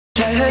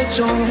Yo,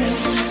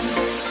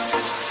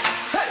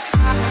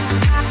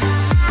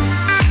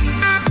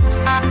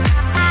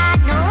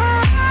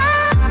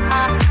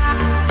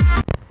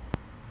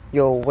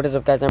 what is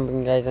up guys? I'm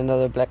bringing guys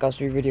another Black Ops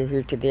 3 video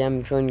here. Today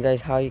I'm showing you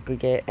guys how you could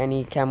get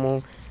any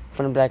camo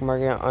from the black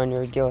market on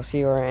your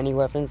DLC or any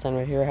weapons. And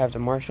right here I have the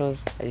marshals.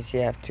 As you see,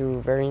 I have two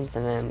variants,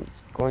 and I'm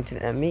going to the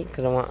M8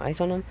 because I want ice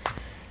on them.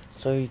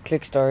 So you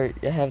click start,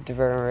 you have the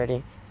variant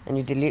ready, and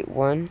you delete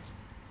one,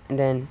 and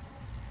then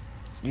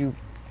you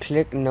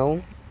click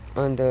no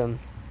on the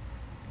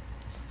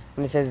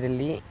when it says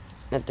delete.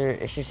 That there,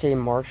 it should say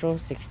Marshall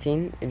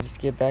 16. You just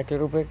get back a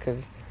little bit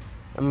because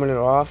I'm a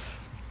little off.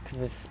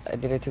 Because I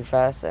did it too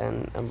fast,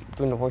 and I'm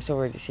doing the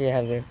voiceover. You see I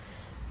have the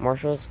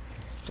marshals.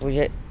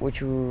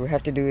 What you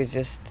have to do is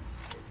you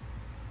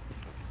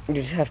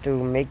just have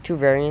to make two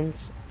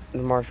variants,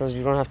 the marshals.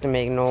 You don't have to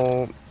make you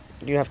don't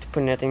have to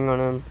put nothing on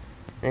them,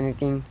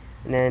 anything.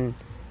 And then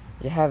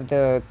you have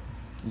the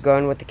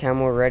gun with the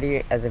camo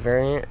ready as a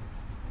variant,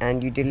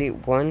 and you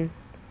delete one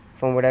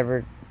from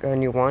whatever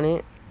gun you want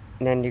it,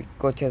 and then you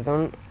go to the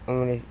one,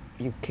 and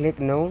you click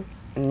no,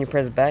 and you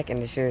press back, and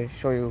it should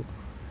show you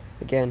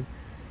again.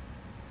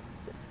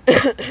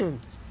 I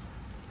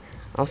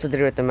also did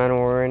it with the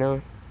manual right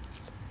now.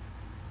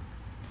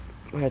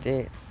 I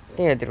think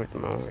I did it with the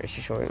manual. It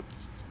should show you.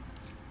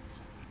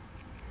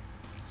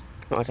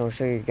 Watch, I'll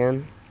show you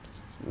again.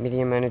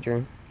 Media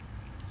manager.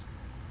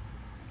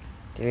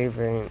 Delete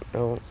variant.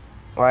 No.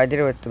 Oh, I did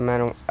it with the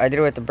manual. I did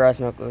it with the brass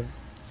knuckles.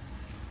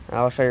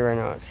 I'll show you right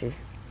now. See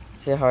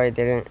how I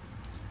did it.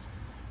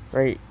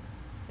 Right.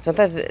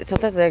 Sometimes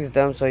the egg's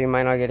dumb, so you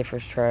might not get it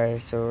first try.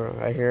 So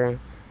right here.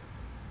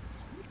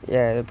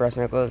 Yeah, the brass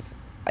knuckles.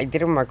 I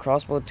did it with my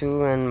crossbow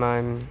too, and my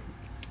I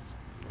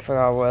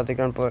forgot what other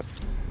gun, but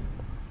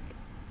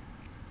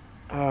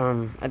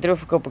I did it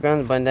with a couple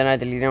guns, but then I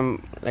deleted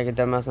them like a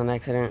dumbass on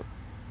accident.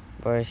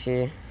 But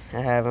see,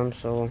 I have them,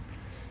 so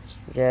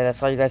yeah,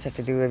 that's all you guys have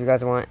to do if you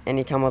guys want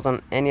any camos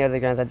on any other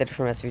guns. I did it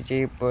from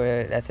SVG,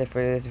 but that's it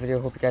for this video.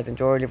 Hope you guys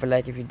enjoyed. Leave a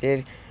like if you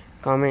did,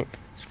 comment,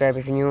 subscribe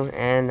if you're new,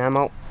 and I'm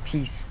out.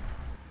 Peace.